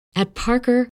At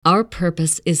Parker, our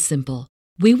purpose is simple.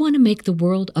 We want to make the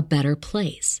world a better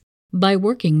place by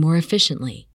working more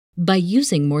efficiently, by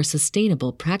using more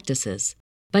sustainable practices,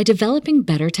 by developing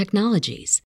better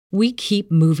technologies. We keep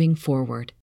moving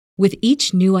forward. With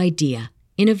each new idea,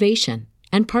 innovation,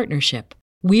 and partnership,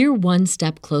 we're one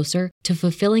step closer to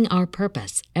fulfilling our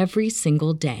purpose every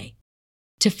single day.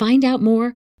 To find out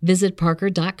more, visit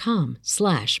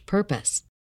parker.com/purpose.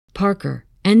 Parker,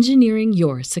 engineering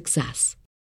your success.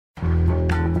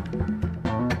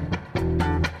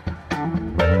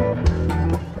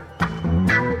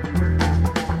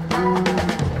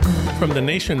 From The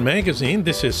Nation magazine,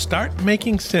 this is Start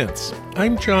Making Sense.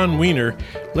 I'm John Wiener.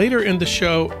 Later in the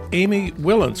show, Amy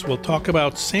Willans will talk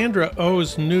about Sandra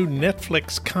Oh's new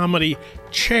Netflix comedy,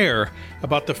 Chair,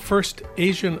 about the first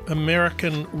Asian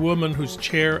American woman who's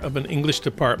chair of an English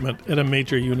department at a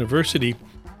major university.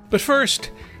 But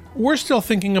first, we're still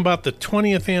thinking about the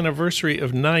 20th anniversary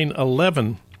of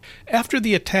 9/11. After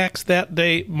the attacks that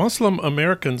day, Muslim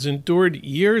Americans endured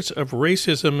years of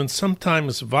racism and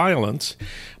sometimes violence.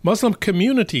 Muslim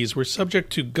communities were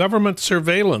subject to government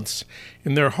surveillance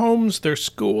in their homes, their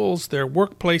schools, their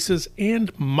workplaces,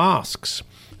 and mosques.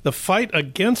 The fight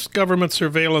against government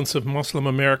surveillance of Muslim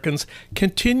Americans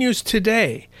continues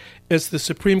today as the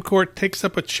Supreme Court takes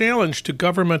up a challenge to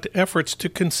government efforts to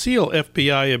conceal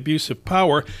FBI abuse of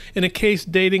power in a case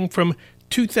dating from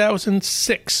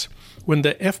 2006. When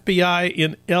the FBI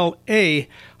in L.A.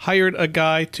 hired a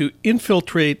guy to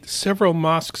infiltrate several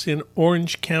mosques in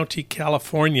Orange County,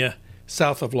 California,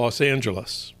 south of Los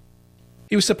Angeles.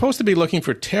 He was supposed to be looking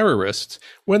for terrorists.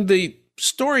 When the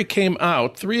story came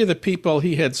out, 3 of the people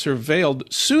he had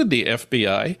surveilled sued the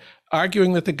FBI,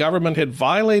 arguing that the government had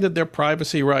violated their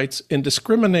privacy rights and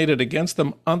discriminated against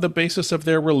them on the basis of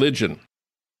their religion.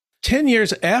 10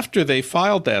 years after they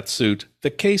filed that suit, the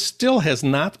case still has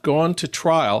not gone to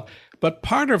trial, but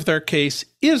part of their case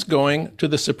is going to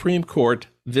the Supreme Court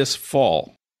this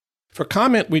fall. For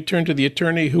comment, we turn to the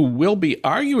attorney who will be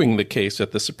arguing the case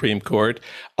at the Supreme Court,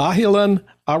 Ahilan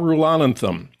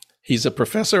Arulanantham. He's a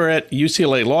professor at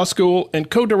UCLA Law School and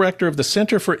co-director of the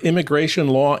Center for Immigration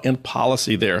Law and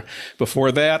Policy there.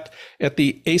 Before that, at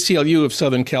the ACLU of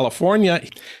Southern California,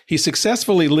 he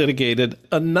successfully litigated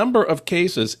a number of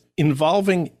cases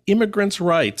involving immigrants'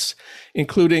 rights,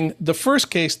 including the first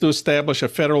case to establish a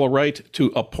federal right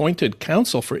to appointed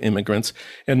counsel for immigrants,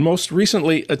 and most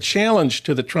recently, a challenge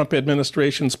to the Trump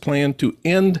administration's plan to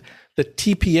end the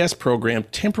TPS program,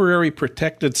 Temporary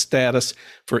Protected Status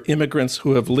for immigrants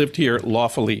who have lived here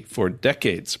lawfully for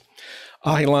decades.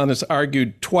 Ahilan has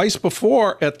argued twice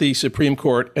before at the Supreme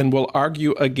Court and will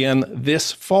argue again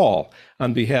this fall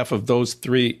on behalf of those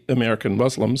 3 American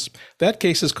Muslims. That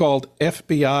case is called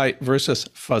FBI versus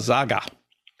Fazaga.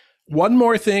 One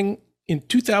more thing, in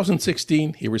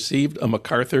 2016, he received a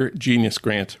MacArthur Genius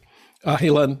Grant.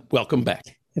 Ahilan, welcome back.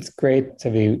 It's great to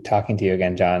be talking to you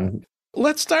again, John.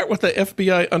 Let's start with the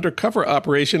FBI undercover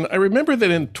operation. I remember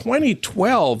that in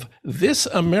 2012, This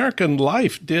American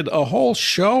Life did a whole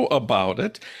show about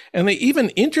it, and they even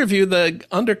interviewed the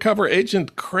undercover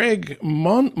agent Craig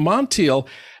Montiel.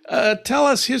 Tell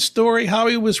us his story, how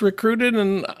he was recruited,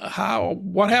 and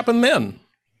what happened then.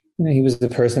 He was a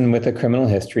person with a criminal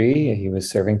history. He was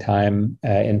serving time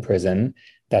in prison.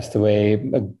 That's the way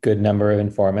a good number of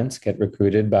informants get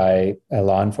recruited by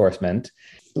law enforcement.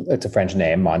 It's a French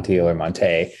name, Montiel or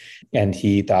Monte, and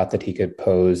he thought that he could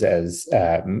pose as,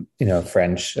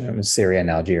 French, Syrian,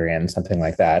 Algerian, something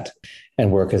like that,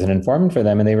 and work as an informant for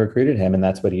them. And they recruited him, and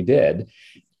that's what he did.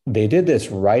 They did this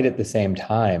right at the same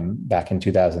time back in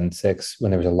 2006,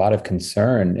 when there was a lot of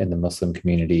concern in the Muslim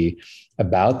community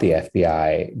about the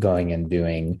FBI going and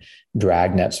doing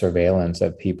dragnet surveillance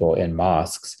of people in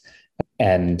mosques.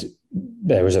 And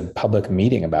there was a public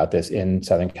meeting about this in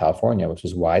Southern California, which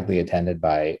was widely attended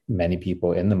by many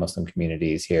people in the Muslim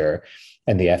communities here.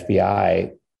 And the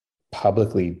FBI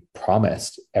publicly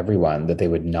promised everyone that they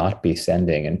would not be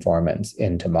sending informants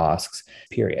into mosques,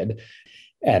 period.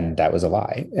 And that was a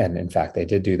lie. And in fact, they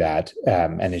did do that.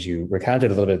 And as you recounted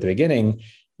a little bit at the beginning,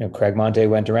 Craig Monte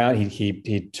went around,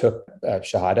 he took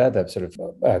Shahada, the sort of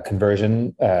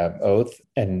conversion oath,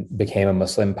 and became a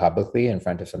Muslim publicly in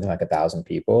front of something like 1,000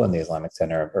 people in the Islamic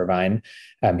Center of Irvine.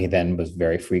 He then was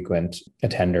very frequent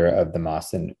attender of the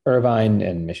mosque in Irvine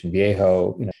and Mission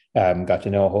Viejo, got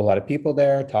to know a whole lot of people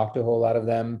there, talked to a whole lot of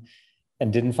them,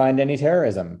 and didn't find any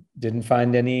terrorism, didn't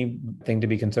find anything to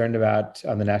be concerned about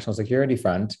on the national security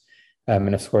front.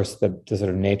 And of course, the sort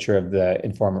of nature of the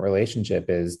informant relationship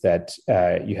is that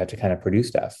you have to kind of produce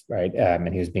stuff, right?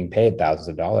 And he was being paid thousands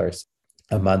of dollars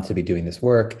a month to be doing this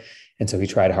work. And so he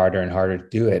tried harder and harder to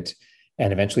do it.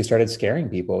 and eventually started scaring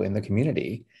people in the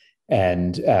community.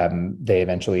 And they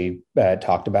eventually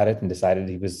talked about it and decided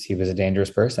he was a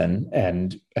dangerous person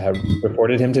and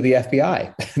reported him to the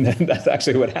FBI. And that's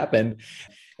actually what happened.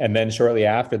 And then shortly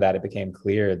after that, it became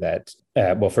clear that,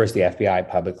 first the FBI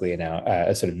publicly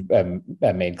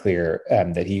made clear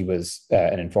that he was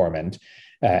an informant.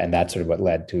 And that's sort of what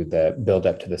led to the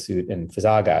buildup to the suit in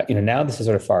Fazaga. Now this is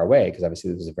sort of far away because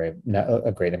obviously this was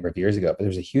a great number of years ago, but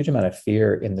there's a huge amount of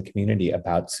fear in the community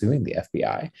about suing the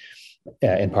FBI,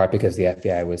 in part because the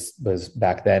FBI was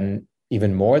back then,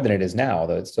 even more than it is now,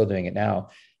 although it's still doing it now,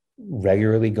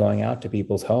 regularly going out to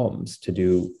people's homes to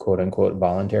do quote unquote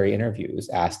voluntary interviews,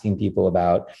 asking people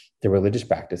about their religious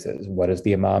practices. What does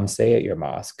the imam say at your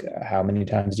mosque? How many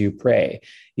times do you pray?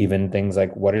 Even things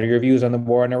like, what are your views on the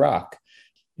war in Iraq?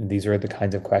 These are the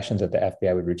kinds of questions that the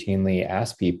FBI would routinely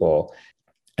ask people.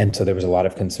 And so there was a lot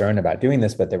of concern about doing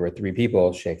this, but there were three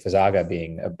people, Sheikh Fazaga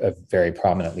being a very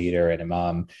prominent leader and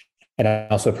imam, and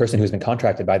also a person who's been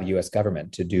contracted by the US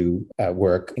government to do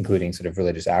work, including sort of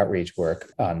religious outreach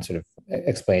work on sort of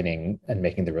explaining and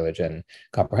making the religion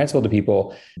comprehensible to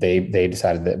people. They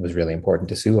decided that it was really important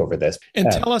to sue over this.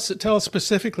 And tell us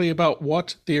specifically about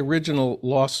what the original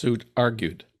lawsuit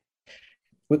argued.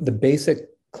 The basic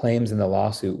claims in the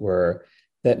lawsuit were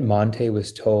that Monte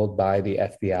was told by the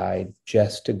FBI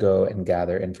just to go and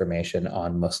gather information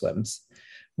on Muslims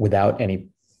without any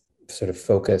sort of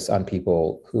focus on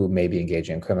people who may be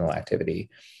engaging in criminal activity.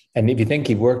 And if you think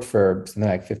he worked for something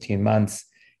like 15 months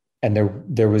and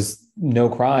there was no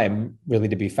crime really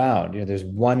to be found, there's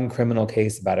one criminal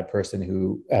case about a person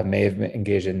who may have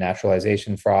engaged in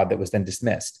naturalization fraud that was then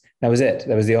dismissed. That was it.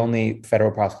 That was the only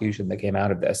federal prosecution that came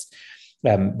out of this.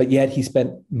 But yet he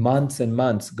spent months and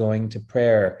months going to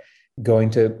prayer, going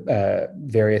to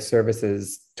various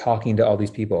services, talking to all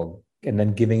these people, and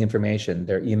then giving information,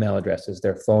 their email addresses,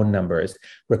 their phone numbers,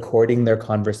 recording their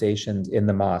conversations in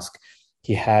the mosque.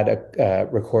 He had a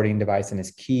recording device in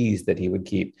his keys that he would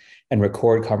keep and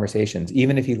record conversations.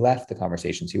 Even if he left the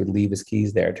conversations, he would leave his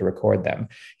keys there to record them.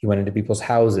 He went into people's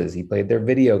houses. He played their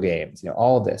video games,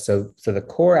 all of this. So the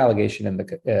core allegation in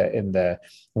the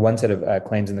one set of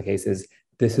claims in the case is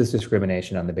this is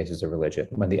discrimination on the basis of religion.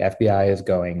 When the FBI is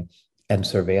going and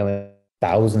surveilling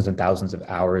thousands and thousands of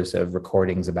hours of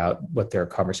recordings about what their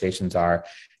conversations are,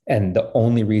 and the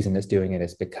only reason it's doing it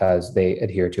is because they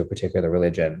adhere to a particular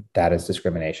religion, that is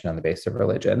discrimination on the basis of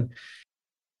religion.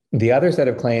 The other set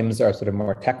of claims are sort of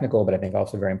more technical, but I think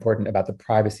also very important about the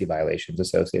privacy violations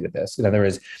associated with this. In other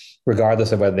words,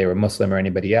 regardless of whether they were Muslim or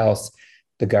anybody else,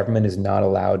 the government is not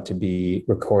allowed to be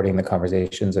recording the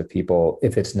conversations of people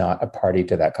if it's not a party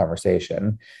to that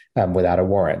conversation without a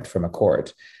warrant from a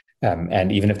court.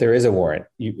 And even if there is a warrant,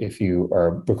 if you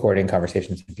are recording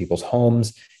conversations in people's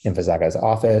homes, in Fazaga's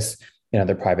office, in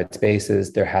other private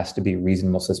spaces, there has to be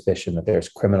reasonable suspicion that there's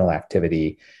criminal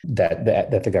activity that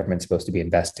the government's supposed to be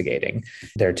investigating.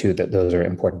 There too, that those are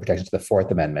important protections to the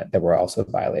Fourth Amendment that were also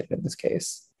violated in this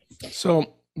case.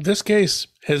 So this case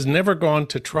has never gone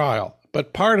to trial,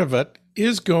 but part of it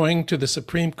is going to the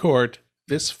Supreme Court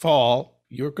this fall.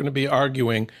 You're going to be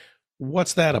arguing.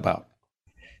 What's that about?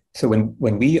 So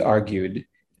when we argued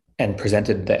and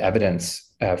presented the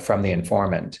evidence from the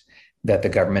informant that the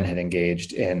government had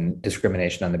engaged in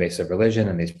discrimination on the basis of religion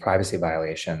and these privacy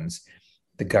violations,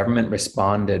 the government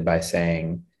responded by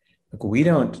saying, look, we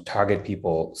don't target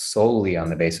people solely on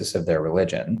the basis of their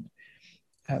religion,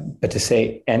 but to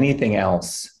say anything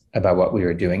else about what we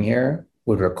were doing here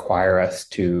would require us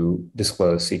to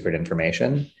disclose secret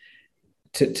information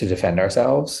to defend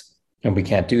ourselves. And we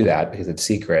can't do that because it's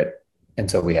secret. And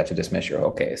so we have to dismiss your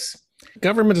whole case.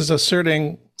 Government is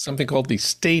asserting something called the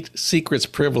state secrets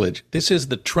privilege. This is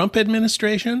the Trump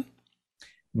administration?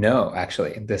 No,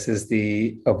 actually, this is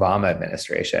the Obama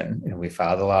administration. We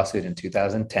filed a lawsuit in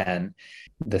 2010.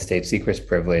 The state secrets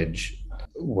privilege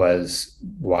was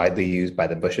widely used by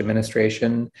the Bush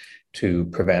administration to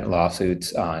prevent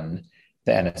lawsuits on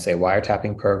the NSA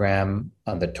wiretapping program,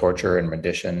 on the torture and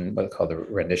rendition, what's called the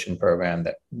rendition program,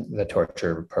 that the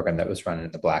torture program that was run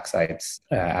in the black sites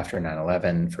after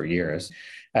 9/11 for years.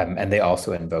 And they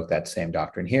also invoke that same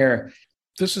doctrine here.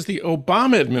 This is the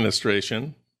Obama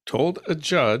administration told a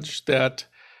judge that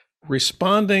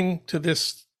responding to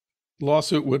this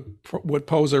lawsuit would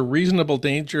pose a reasonable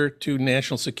danger to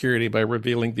national security by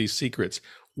revealing these secrets.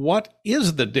 What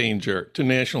is the danger to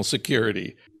national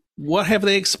security? What have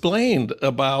they explained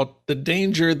about the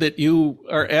danger that you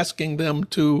are asking them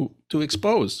to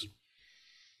expose?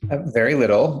 Very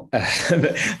little.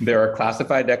 There are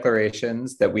classified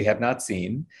declarations that we have not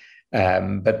seen.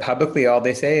 But publicly, all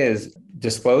they say is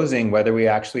disclosing whether we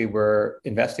actually were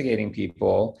investigating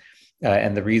people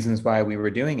and the reasons why we were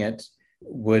doing it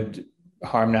would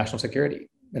harm national security.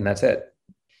 And that's it.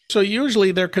 So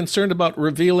usually they're concerned about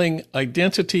revealing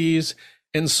identities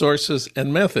and sources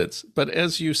and methods. But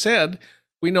as you said,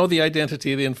 we know the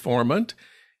identity of the informant.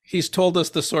 He's told us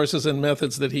the sources and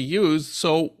methods that he used.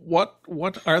 So what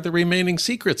are the remaining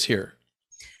secrets here?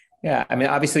 Yeah, I mean,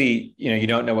 obviously, you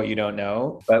don't know what you don't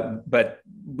know, but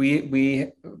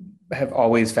we have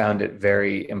always found it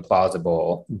very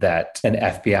implausible that an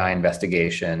FBI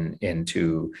investigation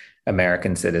into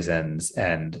American citizens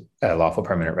and lawful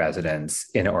permanent residents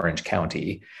in Orange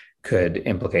County could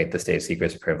implicate the state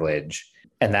secrets privilege.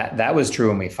 And that was true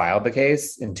when we filed the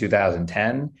case in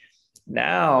 2010.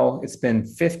 Now it's been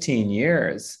 15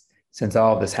 years since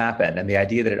all of this happened. And the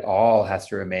idea that it all has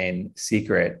to remain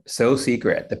secret, so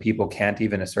secret that people can't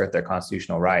even assert their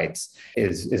constitutional rights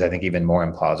is I think, even more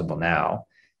implausible now.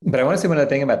 But I want to say one other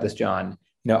thing about this, John.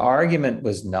 Our argument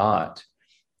was not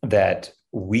that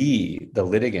we, the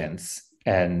litigants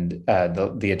and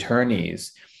the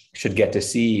attorneys, should get to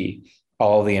see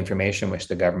all the information which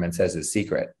the government says is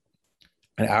secret.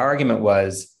 And our argument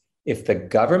was, if the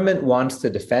government wants to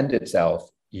defend itself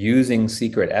using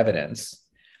secret evidence,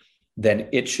 then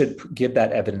it should give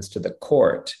that evidence to the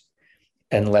court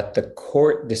and let the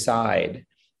court decide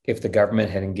if the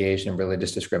government had engaged in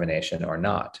religious discrimination or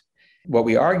not. What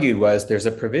we argued was there's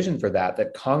a provision for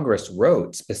that Congress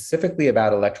wrote specifically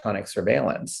about electronic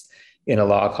surveillance in a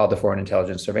law called the Foreign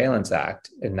Intelligence Surveillance Act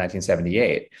in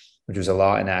 1978, which was a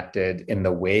law enacted in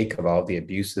the wake of all the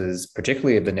abuses,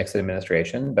 particularly of the Nixon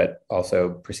administration, but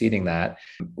also preceding that,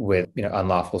 with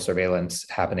unlawful surveillance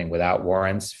happening without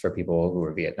warrants for people who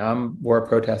were Vietnam War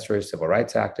protesters, civil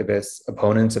rights activists,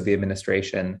 opponents of the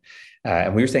administration.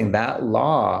 And we were saying that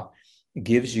law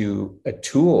gives you a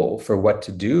tool for what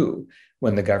to do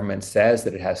when the government says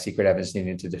that it has secret evidence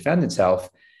needed to defend itself,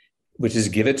 which is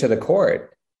give it to the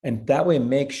court. And that way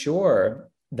make sure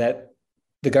that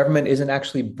the government isn't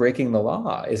actually breaking the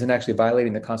law, isn't actually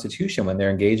violating the Constitution when they're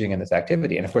engaging in this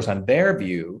activity. And of course, on their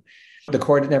view, the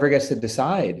court never gets to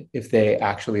decide if they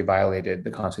actually violated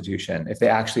the Constitution, if they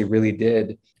actually really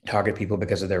did target people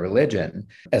because of their religion.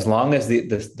 As long as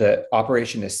the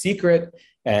operation is secret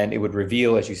and it would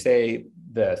reveal, as you say,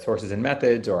 the sources and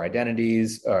methods or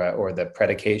identities or the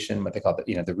predication, what they call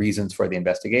the reasons for the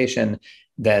investigation,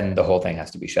 then the whole thing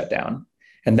has to be shut down.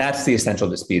 And that's the essential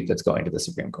dispute that's going to the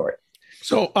Supreme Court.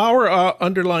 So our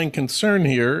underlying concern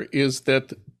here is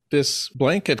that this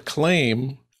blanket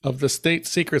claim of the state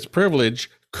secrets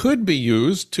privilege could be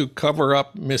used to cover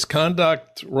up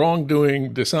misconduct,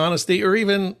 wrongdoing, dishonesty, or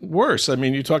even worse. I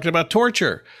mean, you talked about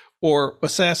torture or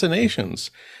assassinations.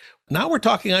 Now we're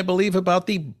talking, I believe, about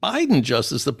the Biden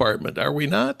Justice Department, are we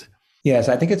not? Yes,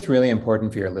 I think it's really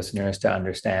important for your listeners to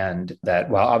understand that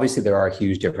while obviously there are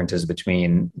huge differences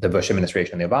between the Bush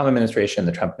administration and the Obama administration,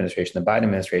 the Trump administration, the Biden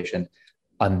administration,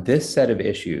 on this set of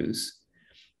issues,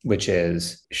 which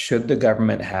is, should the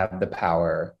government have the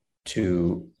power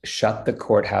to shut the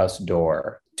courthouse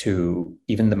door to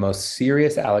even the most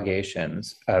serious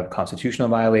allegations of constitutional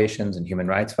violations and human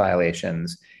rights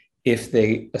violations if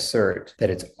they assert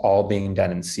that it's all being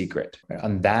done in secret?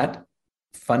 On that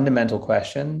fundamental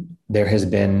question, there has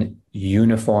been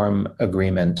uniform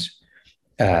agreement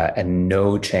and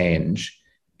no change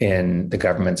in the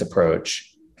government's approach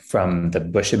from the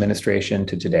Bush administration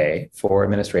to today, 4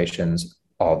 administrations,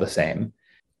 all the same.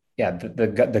 Yeah,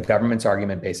 the government's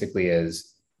argument basically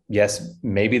is, yes,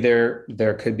 maybe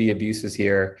there could be abuses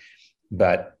here,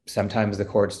 but sometimes the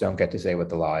courts don't get to say what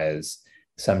the law is.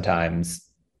 Sometimes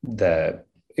the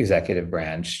executive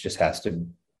branch just has to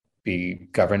be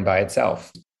governed by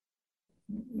itself.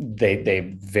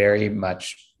 They very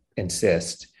much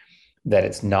insist that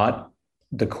it's not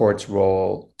the court's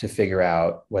role to figure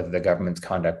out whether the government's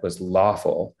conduct was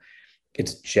lawful.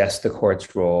 It's just the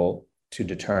court's role to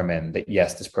determine that,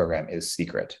 yes, this program is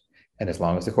secret. And as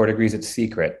long as the court agrees it's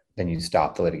secret, then you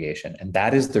stop the litigation. And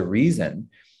that is the reason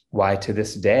why, to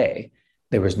this day,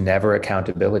 there was never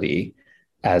accountability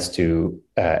as to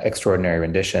extraordinary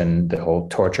rendition, the whole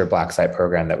torture black site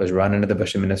program that was run under the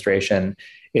Bush administration.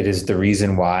 It is the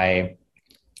reason why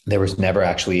there was never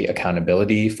actually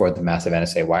accountability for the massive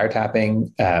NSA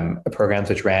wiretapping programs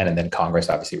which ran, and then Congress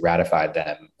obviously ratified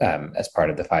them as part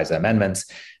of the FISA amendments.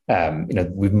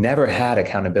 We've never had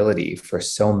accountability for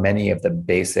so many of the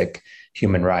basic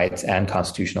human rights and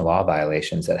constitutional law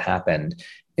violations that happened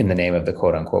in the name of the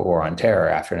quote unquote war on terror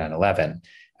after 9/11.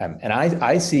 And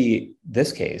I see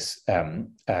this case,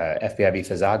 FBI v.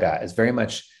 Fazaga, as very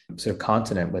much sort of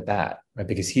consonant with that, right?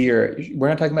 Because here, we're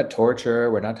not talking about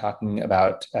torture. We're not talking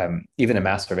about even a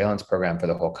mass surveillance program for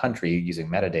the whole country using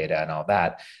metadata and all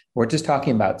that. We're just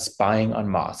talking about spying on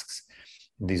mosques.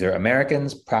 These are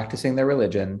Americans practicing their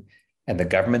religion, and the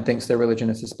government thinks their religion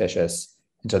is suspicious,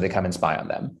 and so they come and spy on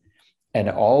them. And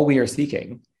all we are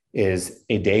seeking is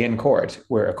a day in court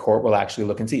where a court will actually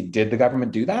look and see, did the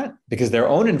government do that? Because their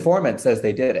own informant says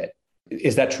they did it.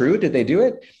 Is that true? Did they do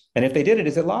it? And if they did it,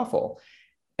 is it lawful?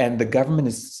 And the government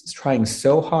is trying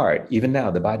so hard, even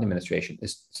now, the Biden administration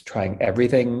is trying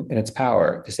everything in its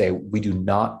power to say, we do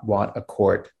not want a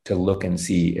court to look and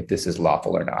see if this is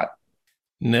lawful or not.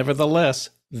 Nevertheless,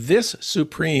 this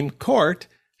Supreme Court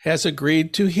has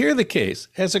agreed to hear the case,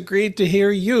 has agreed to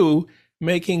hear you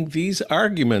making these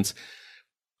arguments.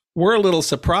 We're a little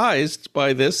surprised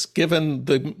by this, given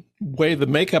the way the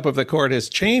makeup of the court has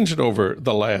changed over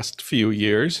the last few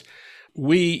years.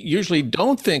 We usually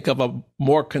don't think of a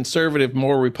more conservative,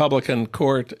 more Republican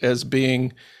court as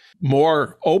being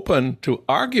more open to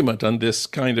argument on this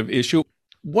kind of issue.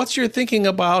 What's your thinking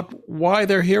about why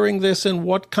they're hearing this and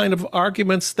what kind of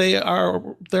arguments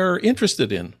they're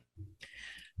interested in?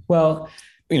 Well,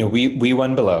 we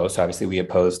won below, so obviously we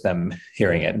opposed them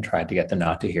hearing it and tried to get them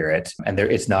not to hear it. And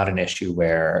it's not an issue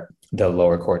where the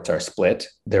lower courts are split.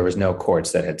 There was no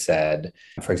courts that had said,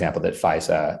 for example, that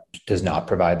FISA does not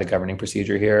provide the governing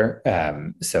procedure here.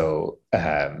 So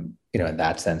in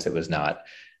that sense, it was not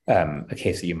a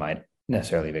case that you might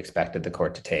necessarily have expected the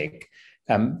court to take.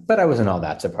 But I wasn't all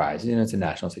that surprised. It's a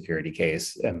national security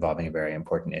case involving a very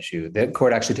important issue. The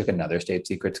court actually took another state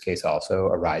secrets case also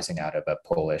arising out of a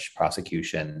Polish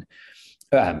prosecution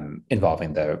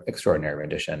involving the extraordinary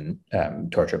rendition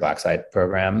torture black site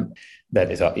program. That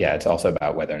is, it's also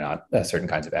about whether or not certain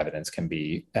kinds of evidence can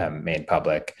be made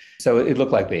public. So it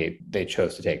looked like they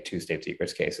chose to take two state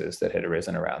secrets cases that had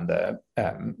arisen around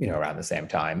around the same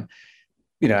time.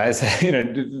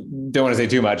 Don't want to say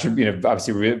too much,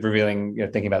 obviously revealing,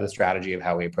 thinking about the strategy of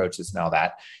how we approach this and all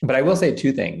that. But I will say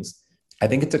two things. I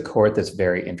think it's a court that's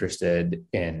very interested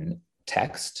in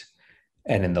text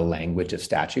and in the language of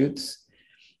statutes.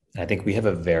 And I think we have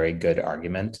a very good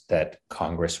argument that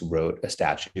Congress wrote a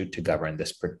statute to govern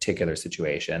this particular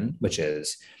situation, which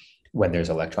is when there's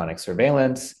electronic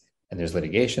surveillance and there's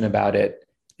litigation about it,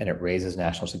 and it raises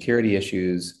national security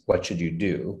issues, what should you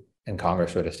do? And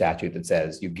Congress wrote a statute that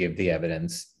says you give the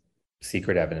evidence,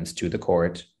 secret evidence, to the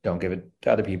court. Don't give it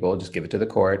to other people, just give it to the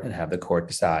court and have the court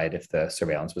decide if the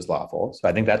surveillance was lawful. So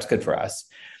I think that's good for us.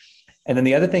 And then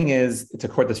the other thing is, it's a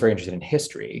court that's very interested in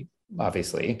history,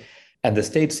 obviously. And the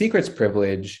state secrets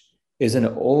privilege is an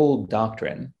old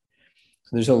doctrine.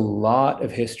 So there's a lot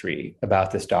of history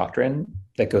about this doctrine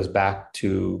that goes back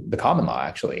to the common law,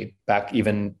 actually, back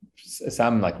even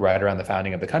some like right around the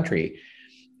founding of the country.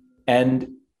 And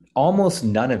almost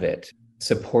none of it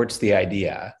supports the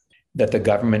idea that the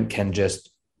government can just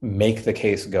make the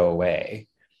case go away,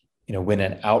 win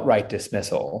an outright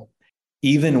dismissal,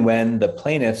 even when the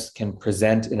plaintiffs can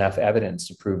present enough evidence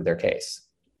to prove their case.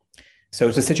 So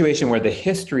it's a situation where the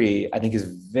history, I think, is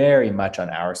very much on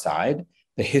our side,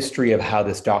 the history of how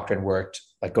this doctrine worked,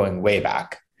 like going way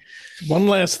back. One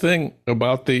last thing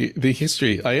about the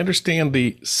history. I understand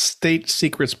the state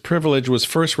secrets privilege was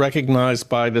first recognized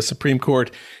by the Supreme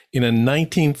Court in a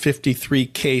 1953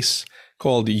 case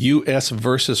called U.S.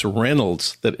 versus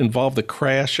Reynolds that involved the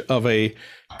crash of a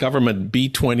government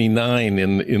B-29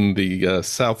 in the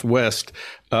Southwest.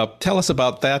 Tell us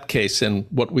about that case and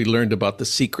what we learned about the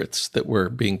secrets that were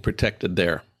being protected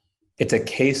there. It's a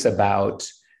case about,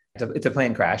 it's a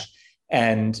plane crash,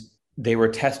 and they were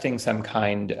testing some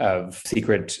kind of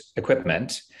secret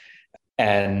equipment,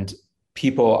 and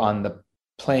people on the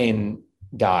plane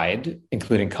died,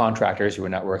 including contractors who were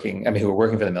not working, who were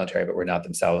working for the military, but were not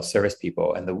themselves service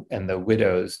people. And the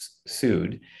widows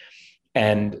sued.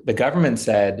 And the government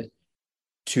said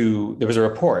there was a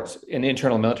report, an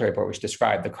internal military report, which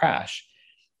described the crash.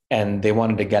 And they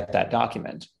wanted to get that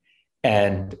document.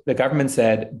 And the government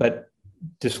said, but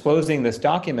disclosing this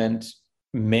document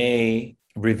may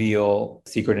reveal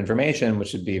secret information,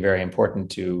 which would be very important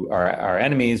to our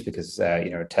enemies because,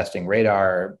 testing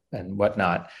radar and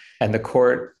whatnot. And the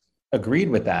court agreed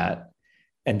with that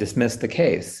and dismissed the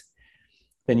case.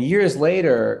 Then years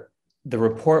later, the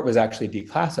report was actually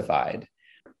declassified,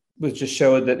 which just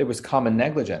showed that it was common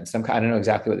negligence. I don't know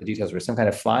exactly what the details were, some kind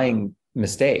of flying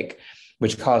mistake,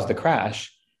 which caused the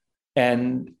crash.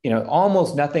 And,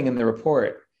 almost nothing in the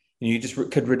report. You just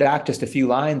could redact just a few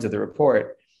lines of the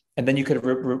report, and then you could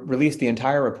release the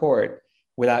entire report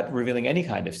without revealing any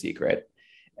kind of secret.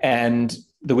 And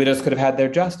the widows could have had their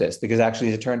justice because actually,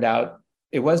 as it turned out,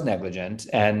 it was negligent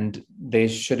and they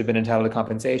should have been entitled to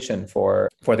compensation for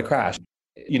the crash.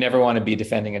 You never want to be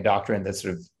defending a doctrine that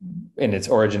sort of in its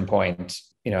origin point,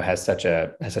 has such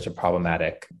a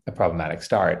problematic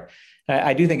start.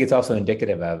 I do think it's also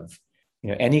indicative of,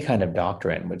 any kind of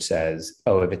doctrine which says,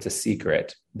 oh, if it's a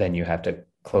secret, then you have to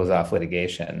close off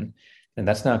litigation. And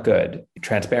that's not good.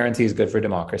 Transparency is good for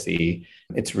democracy.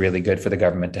 It's really good for the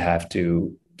government to have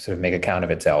to sort of make account of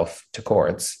itself to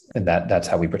courts. And that's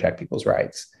how we protect people's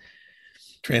rights.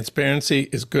 Transparency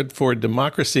is good for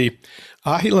democracy.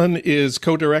 Ahilan is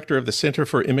co-director of the Center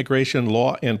for Immigration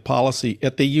Law and Policy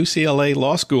at the UCLA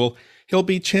Law School. He'll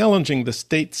be challenging the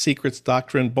state secrets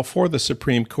doctrine before the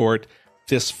Supreme Court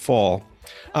this fall.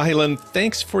 Ahilan,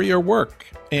 thanks for your work,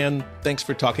 and thanks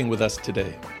for talking with us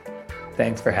today.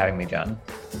 Thanks for having me, John.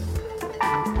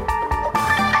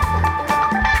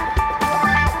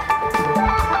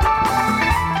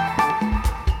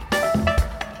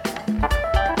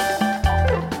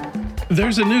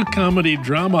 There's a new comedy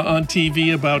drama on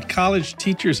TV about college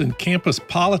teachers and campus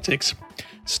politics,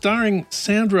 starring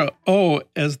Sandra Oh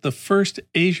as the first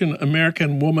Asian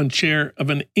American woman chair of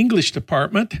an English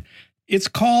department. It's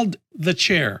called The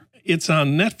Chair. It's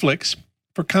on Netflix.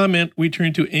 For comment, we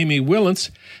turn to Amy Willants.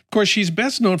 Of course, she's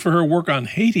best known for her work on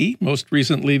Haiti, most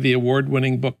recently the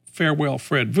award-winning book Farewell,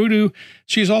 Fred Voodoo.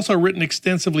 She's also written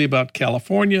extensively about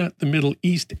California, the Middle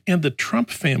East, and the Trump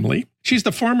family. She's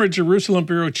the former Jerusalem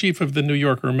bureau chief of the New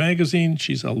Yorker magazine.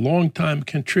 She's a longtime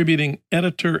contributing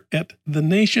editor at The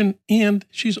Nation, and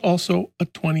she's also a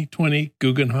 2020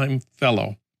 Guggenheim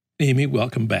Fellow. Amy,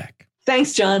 welcome back.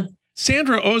 Thanks, John.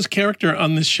 Sandra Oh's character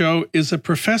on this show is a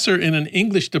professor in an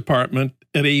English department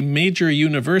at a major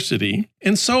university,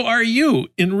 and so are you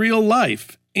in real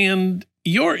life. And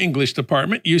your English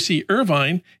department, UC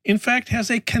Irvine, in fact,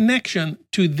 has a connection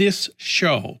to this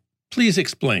show. Please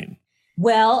explain.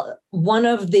 Well, one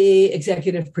of the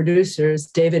executive producers,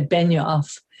 David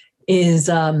Benioff, is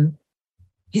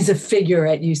he's a figure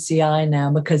at UCI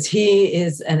now because he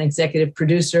is an executive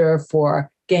producer for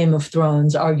Game of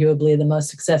Thrones, arguably the most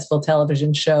successful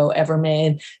television show ever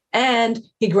made. And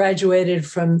he graduated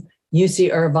from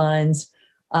UC Irvine's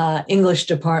English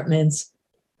department's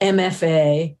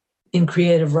MFA in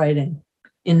creative writing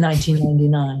in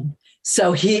 1999.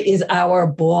 So he is our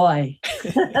boy.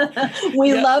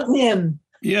 We love him.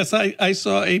 Yes, I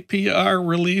saw a PR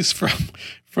release from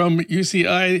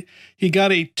UCI. He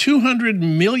got a $200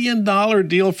 million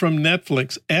deal from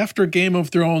Netflix after Game of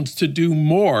Thrones to do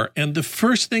more. And the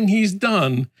first thing he's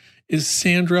done is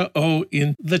Sandra Oh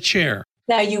in The Chair.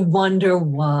 Now you wonder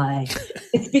why.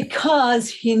 It's because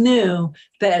he knew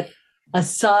that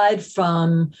aside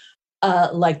from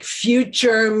like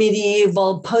future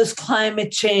medieval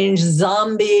post-climate change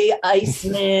zombie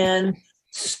Iceman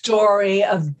story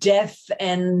of death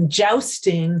and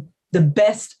jousting, the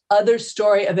best other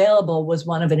story available was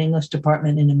one of an English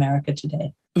department in America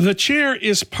today. The Chair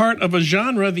is part of a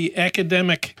genre, the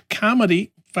academic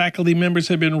comedy. Faculty members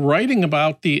have been writing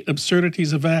about the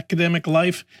absurdities of academic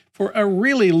life for a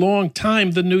really long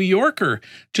time. The New Yorker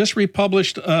just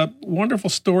republished a wonderful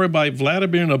story by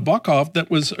Vladimir Nabokov that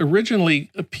was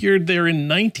originally appeared there in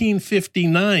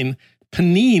 1959,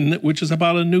 Panine, which is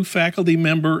about a new faculty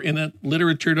member in a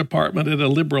literature department at a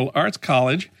liberal arts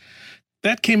college.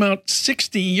 That came out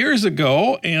 60 years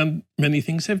ago, and many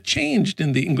things have changed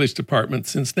in the English department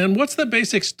since then. What's the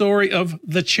basic story of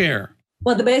The Chair?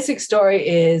 Well, the basic story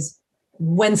is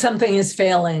when something is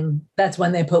failing, that's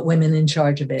when they put women in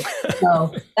charge of it.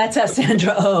 So that's how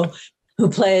Sandra Oh, who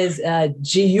plays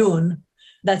Ji-yoon,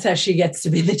 that's how she gets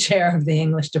to be the chair of the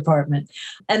English department.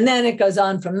 And then it goes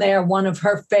on from there. One of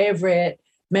her favorite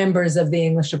members of the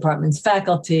English department's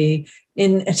faculty,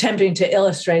 in attempting to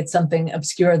illustrate something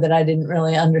obscure that I didn't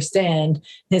really understand,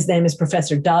 his name is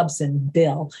Professor Dobson,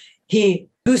 Bill. He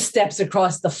goose steps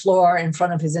across the floor in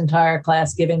front of his entire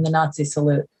class, giving the Nazi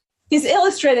salute. He's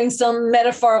illustrating some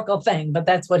metaphorical thing, but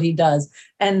that's what he does.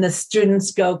 And the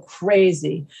students go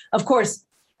crazy. Of course,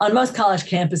 on most college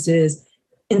campuses,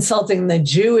 insulting the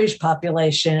Jewish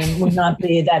population would not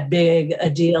be that big a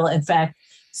deal. In fact,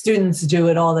 students do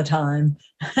it all the time.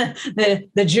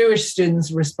 The Jewish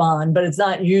students respond, but it's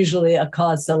not usually a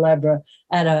cause célèbre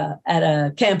at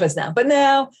a campus now. But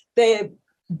now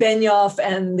Benioff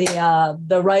and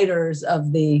the writers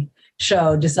of the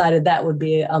show decided that would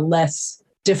be a less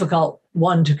difficult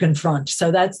one to confront.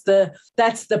 So that's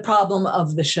the problem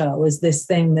of the show, is this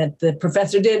thing that the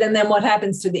professor did. And then what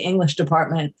happens to the English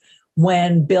department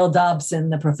when Bill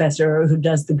Dobson, the professor who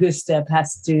does the goose step,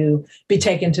 has to be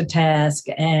taken to task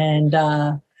and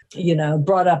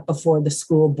brought up before the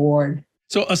school board.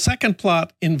 So a second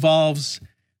plot involves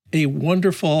a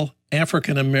wonderful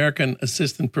African-American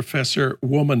assistant professor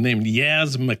woman named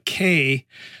Yaz McKay,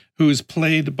 who's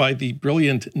played by the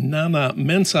brilliant Nana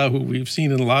Mensah, who we've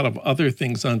seen in a lot of other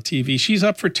things on TV. She's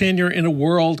up for tenure in a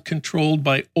world controlled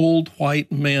by old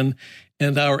white men,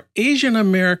 and our Asian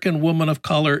American woman of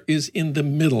color is in the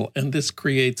middle, and this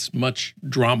creates much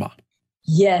drama.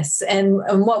 Yes, and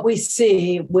what we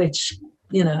see, which,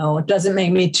 it doesn't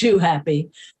make me too happy,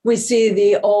 we see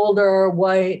the older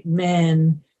white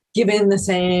men giving the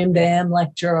same damn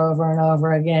lecture over and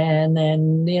over again,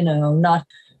 and,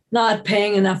 not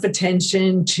paying enough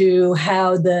attention to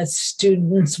how the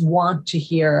students want to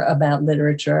hear about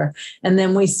literature. And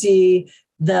then we see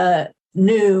the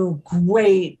new,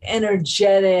 great,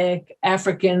 energetic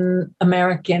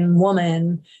African-American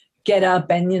woman get up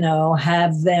and,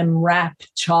 have them rap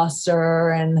Chaucer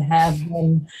and have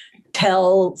them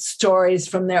tell stories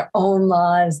from their own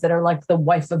lives that are like the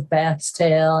Wife of Bath's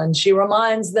Tale. And she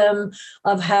reminds them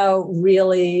of how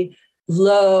really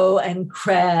low and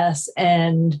crass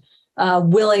and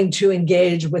willing to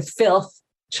engage with filth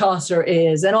Chaucer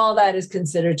is. And all that is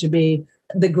considered to be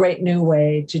the great new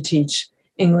way to teach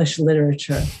English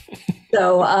literature.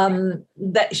 So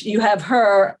that you have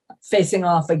her facing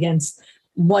off against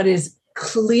what is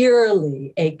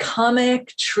clearly a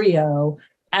comic trio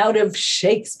out of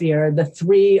Shakespeare, the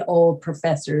three old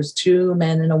professors, two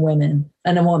men and a woman.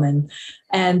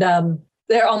 And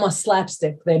they're almost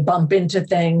slapstick. They bump into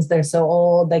things. They're so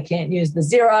old, they can't use the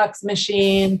Xerox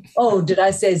machine. Oh, did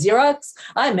I say Xerox?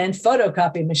 I meant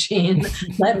photocopy machine.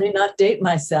 Let me not date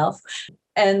myself.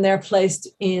 And they're placed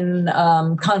in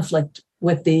conflict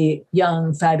with the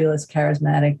young, fabulous,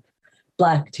 charismatic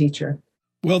Black teacher.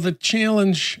 Well, the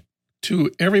challenge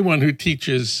to everyone who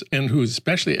teaches and who's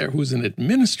an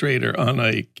administrator on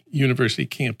a university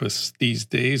campus these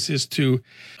days is to,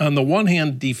 on the one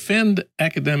hand, defend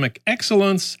academic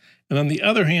excellence, and on the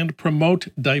other hand, promote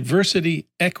diversity,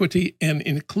 equity, and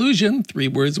inclusion, three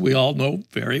words we all know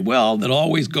very well that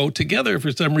always go together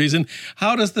for some reason.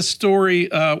 How does the story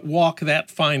walk that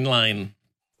fine line?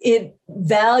 It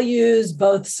values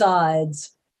both sides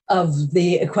of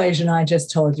the equation I just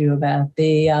told you about,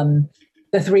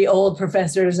 the three old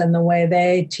professors and the way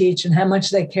they teach and how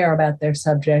much they care about their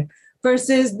subject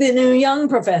versus the new young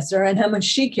professor and how much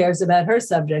she cares about her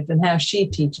subject and how she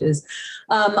teaches.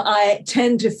 I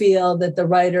tend to feel that the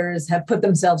writers have put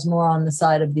themselves more on the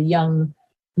side of the young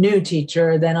new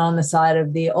teacher than on the side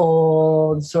of the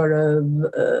old, sort of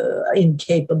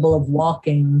incapable of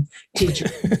walking teacher.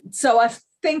 So I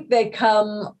think they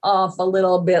come off a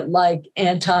little bit like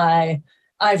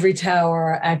anti-ivory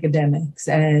tower academics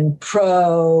and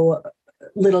pro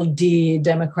little d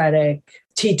democratic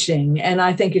teaching. And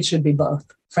I think it should be both,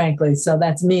 frankly. So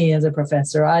that's me as a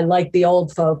professor. I like the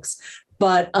old folks,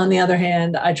 but on the other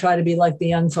hand, I try to be like the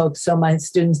young folks so my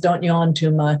students don't yawn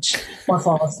too much or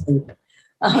fall asleep.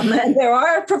 And there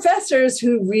are professors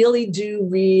who really do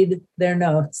read their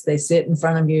notes. They sit in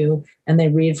front of you and they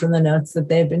read from the notes that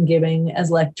they've been giving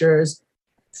as lectures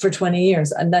for 20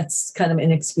 years. And that's kind of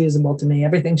inexcusable to me.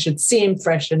 Everything should seem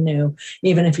fresh and new,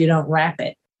 even if you don't wrap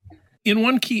it. In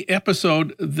one key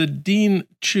episode, the dean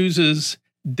chooses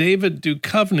David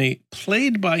Duchovny,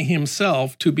 played by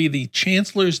himself, to be the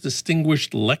Chancellor's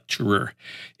Distinguished Lecturer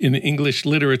in English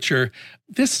Literature.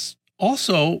 This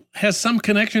also has some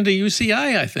connection to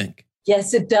UCI, I think.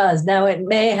 Yes, it does. Now, it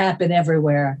may happen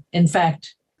everywhere. In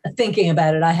fact, thinking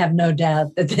about it, I have no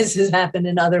doubt that this has happened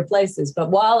in other places.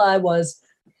 But while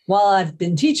I've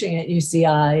been teaching at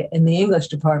UCI in the English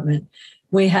department,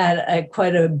 we had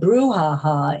quite a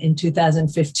brouhaha in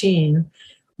 2015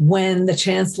 when the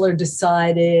chancellor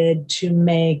decided to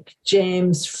make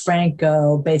James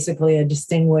Franco basically a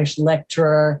distinguished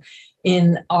lecturer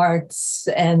in arts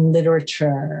and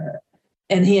literature.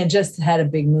 And he had just had a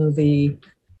big movie.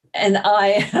 And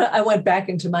I went back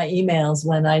into my emails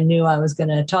when I knew I was going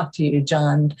to talk to you,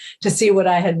 John, to see what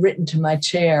I had written to my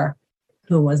chair,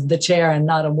 who was the chair and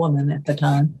not a woman at the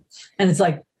time. And it's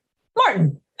like,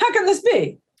 Martin, how can this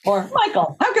be? Or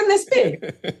Michael, how can this be?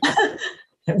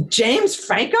 James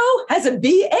Franco has a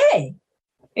BA.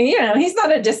 He's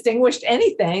not a distinguished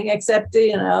anything except,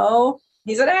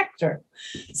 he's an actor.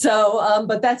 So,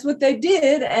 but that's what they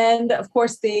did. And of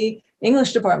course, the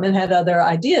English department had other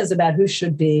ideas about who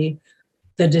should be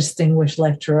the distinguished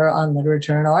lecturer on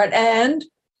literature and art. And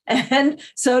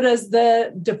so does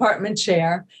the department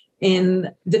chair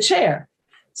in the chair.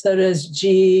 So does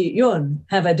Ji Yun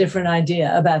have a different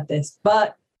idea about this.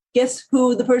 But guess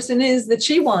who the person is that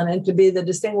she wanted to be the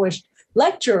distinguished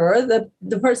lecturer?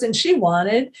 The person she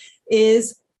wanted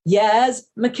is Yaz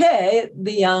McKay,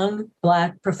 the young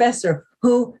Black professor,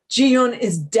 who Ji Yun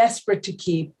is desperate to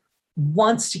keep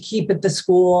wants to keep at the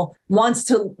school, wants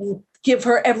to give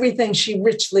her everything she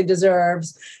richly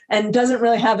deserves, and doesn't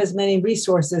really have as many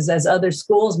resources as other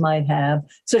schools might have.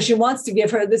 So she wants to give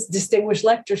her this distinguished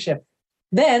lectureship.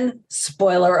 Then,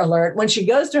 spoiler alert, when she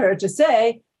goes to her to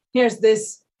say, here's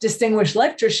this distinguished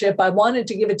lectureship, I wanted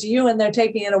to give it to you and they're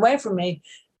taking it away from me,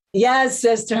 Yaz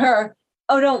says to her,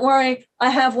 oh, don't worry,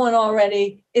 I have one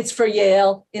already. It's for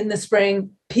Yale in the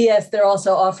spring. P.S. They're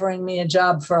also offering me a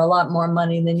job for a lot more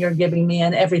money than you're giving me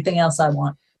and everything else I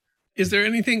want. Is there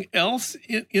anything else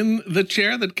in the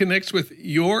chair that connects with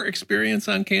your experience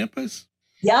on campus?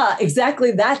 Yeah,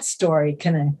 exactly. That story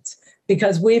connects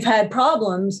because we've had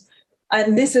problems,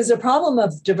 and this is a problem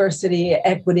of diversity,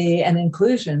 equity, and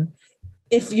inclusion.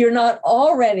 If you're not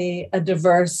already a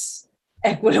diverse,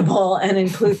 equitable, and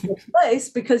inclusive place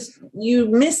because you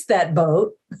missed that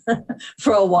boat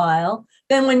for a while,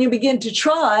 then when you begin to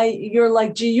try, you're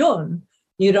like Ji-yoon.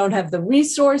 You don't have the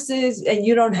resources and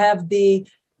you don't have the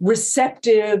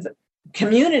receptive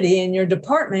community in your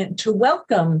department to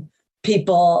welcome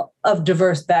people of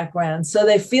diverse backgrounds. So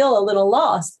they feel a little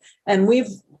lost. And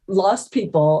we've lost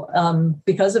people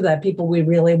because of that, people we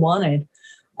really wanted.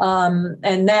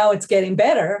 And now it's getting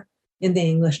better in the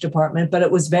English department, but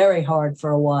it was very hard for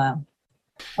a while.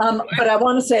 But I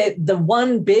want to say the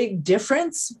one big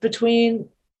difference between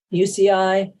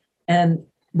UCI and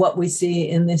what we see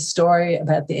in this story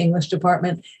about the English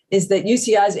department is that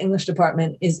UCI's English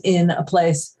department is in a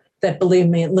place that, believe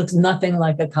me, it looks nothing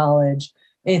like a college.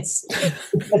 It's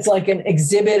like an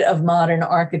exhibit of modern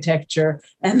architecture.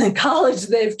 And the college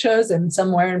they've chosen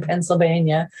somewhere in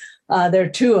Pennsylvania, there are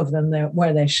two of them there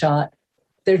where they shot.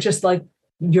 They're just like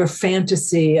your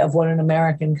fantasy of what an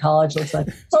American college looks like.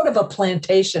 Sort of a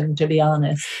plantation, to be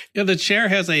honest. Yeah, the chair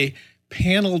has a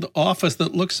paneled office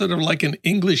that looks sort of like an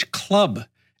English club.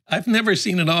 I've never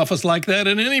seen an office like that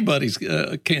in anybody's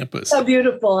campus. So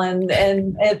beautiful. And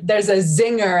there's a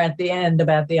zinger at the end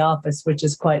about the office, which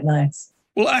is quite nice.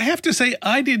 Well, I have to say,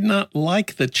 I did not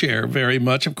like the chair very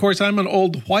much. Of course, I'm an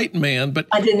old white man, but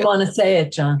I didn't want to say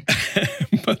it, John.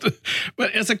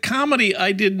 but as a comedy,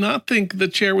 I did not think the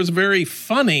chair was very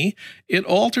funny. It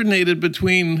alternated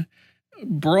between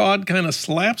broad kind of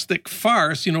slapstick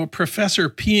farce, a professor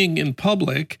peeing in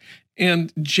public,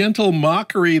 and gentle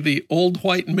mockery, the old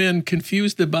white men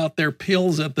confused about their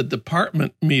pills at the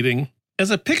department meeting. As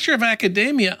a picture of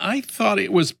academia, I thought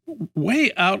it was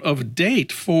way out of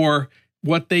date for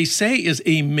what they say is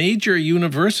a major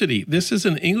university. This is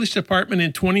an English department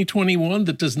in 2021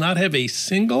 that does not have a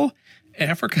single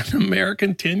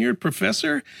African-American tenured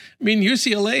professor. I mean,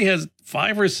 UCLA has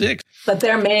 5 or 6. But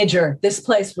they're major. This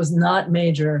place was not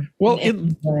major. Well,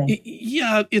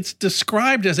 it's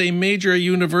described as a major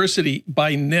university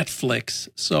by Netflix.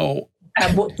 So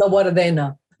what do they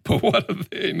know? But what do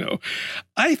they know?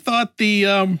 I thought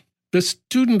the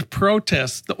student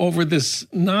protests over this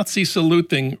Nazi salute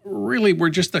thing really were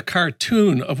just a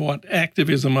cartoon of what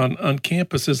activism on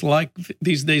campus is like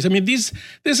these days. I mean, this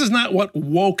is not what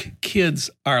woke kids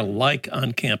are like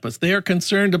on campus. They are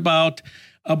concerned about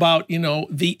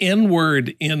the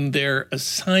N-word in their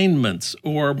assignments,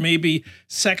 or maybe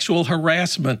sexual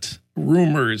harassment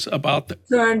rumors about them.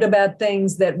 Concerned about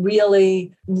things that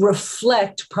really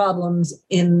reflect problems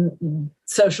in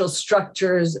social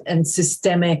structures and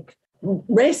systemic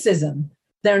racism.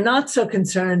 They're not so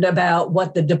concerned about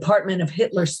what the Department of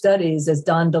Hitler Studies, as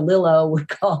Don DeLillo would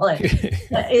call it,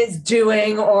 is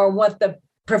doing, or what the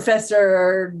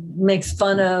professor makes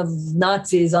fun of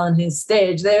Nazis on his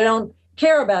stage. They don't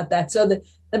care about that. So the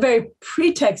very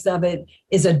pretext of it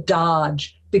is a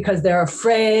dodge, because they're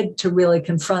afraid to really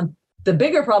confront the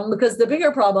bigger problem, because the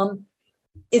bigger problem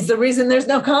is the reason there's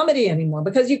no comedy anymore,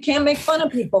 because you can't make fun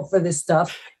of people for this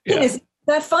stuff. Yeah. It isn't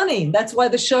that funny. That's why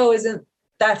the show isn't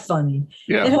that funny.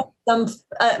 Yeah.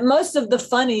 Most of the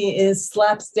funny is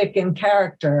slapstick and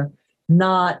character,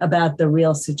 not about the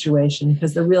real situation,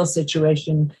 because the real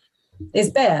situation is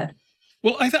bad.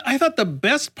 Well, I thought the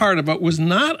best part of it was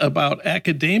not about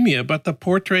academia, but the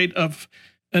portrait of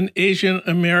an Asian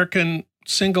American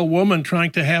single woman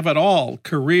trying to have it all: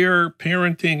 career,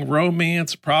 parenting,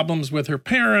 romance, problems with her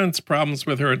parents, problems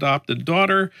with her adopted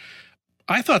daughter.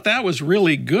 I thought that was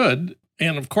really good.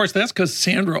 And of course, that's because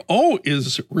Sandra Oh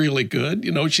is really good.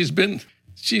 She's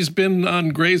been on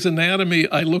Grey's Anatomy.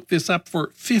 I looked this up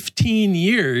for 15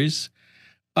 years.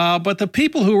 But the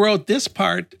people who wrote this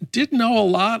part did know a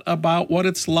lot about what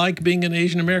it's like being an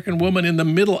Asian American woman in the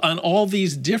middle on all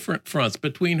these different fronts,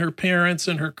 between her parents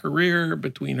and her career,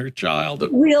 between her child.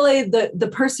 Really,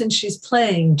 the person she's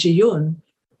playing, Ji-yoon,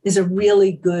 is a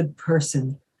really good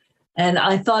person. And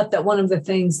I thought that one of the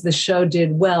things the show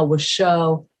did well was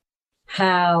show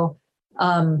how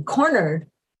cornered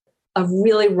a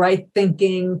really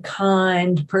right-thinking,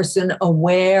 kind person,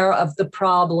 aware of the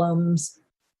problems,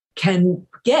 can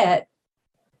get,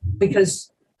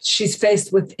 because she's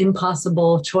faced with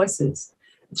impossible choices.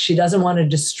 She doesn't want to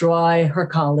destroy her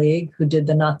colleague who did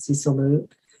the Nazi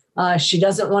salute. She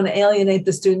doesn't want to alienate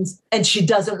the students, and she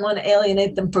doesn't want to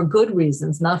alienate them for good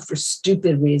reasons, not for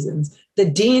stupid reasons. The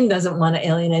dean doesn't want to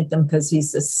alienate them because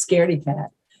he's a scaredy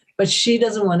cat, but she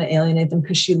doesn't want to alienate them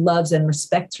because she loves and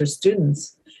respects her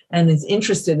students and is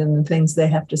interested in the things they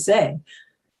have to say.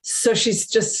 So she's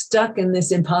just stuck in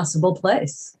this impossible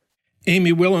place.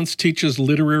 Amy Willans teaches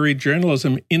literary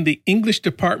journalism in the English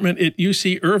department at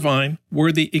UC Irvine,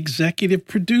 where the executive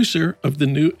producer of the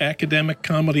new academic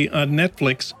comedy on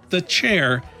Netflix, The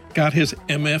Chair, got his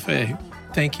MFA.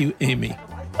 Thank you, Amy.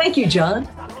 Thank you, John.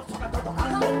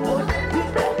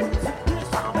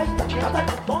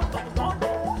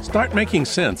 Start Making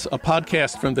Sense, a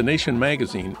podcast from The Nation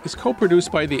magazine, is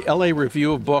co-produced by the LA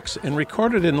Review of Books and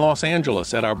recorded in Los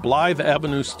Angeles at our Blythe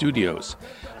Avenue studios.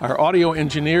 Our audio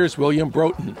engineer is William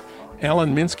Broughton.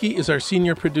 Alan Minsky is our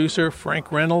senior producer.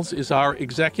 Frank Reynolds is our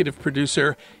executive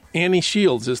producer. Annie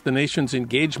Shields is The Nation's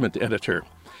engagement editor.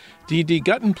 D.D.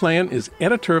 Guttenplan is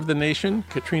editor of The Nation.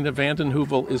 Katrina vanden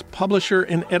Heuvel is publisher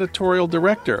and editorial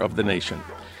director of The Nation.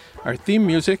 Our theme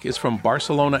music is from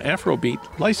Barcelona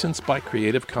Afrobeat, licensed by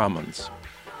Creative Commons.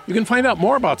 You can find out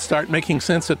more about Start Making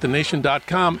Sense at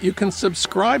thenation.com. You can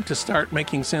subscribe to Start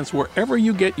Making Sense wherever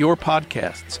you get your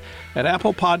podcasts, at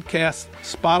Apple Podcasts,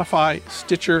 Spotify,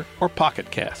 Stitcher, or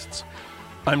Pocket Casts.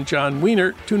 I'm John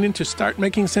Wiener. Tune in to Start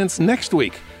Making Sense next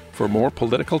week for more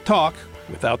political talk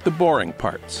without the boring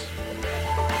parts.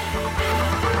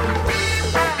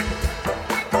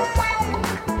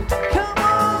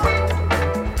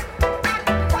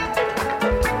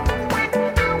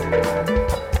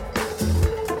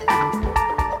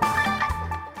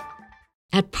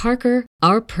 At Parker,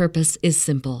 our purpose is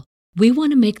simple. We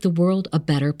want to make the world a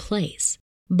better place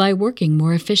by working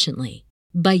more efficiently,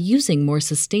 by using more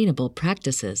sustainable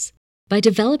practices, by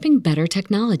developing better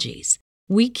technologies.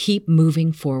 We keep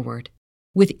moving forward.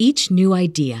 With each new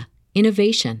idea,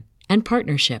 innovation, and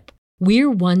partnership,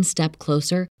 we're one step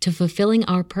closer to fulfilling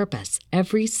our purpose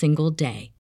every single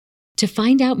day. To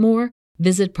find out more,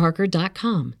 visit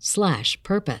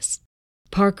parker.com/purpose.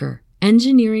 Parker,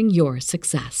 engineering your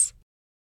success.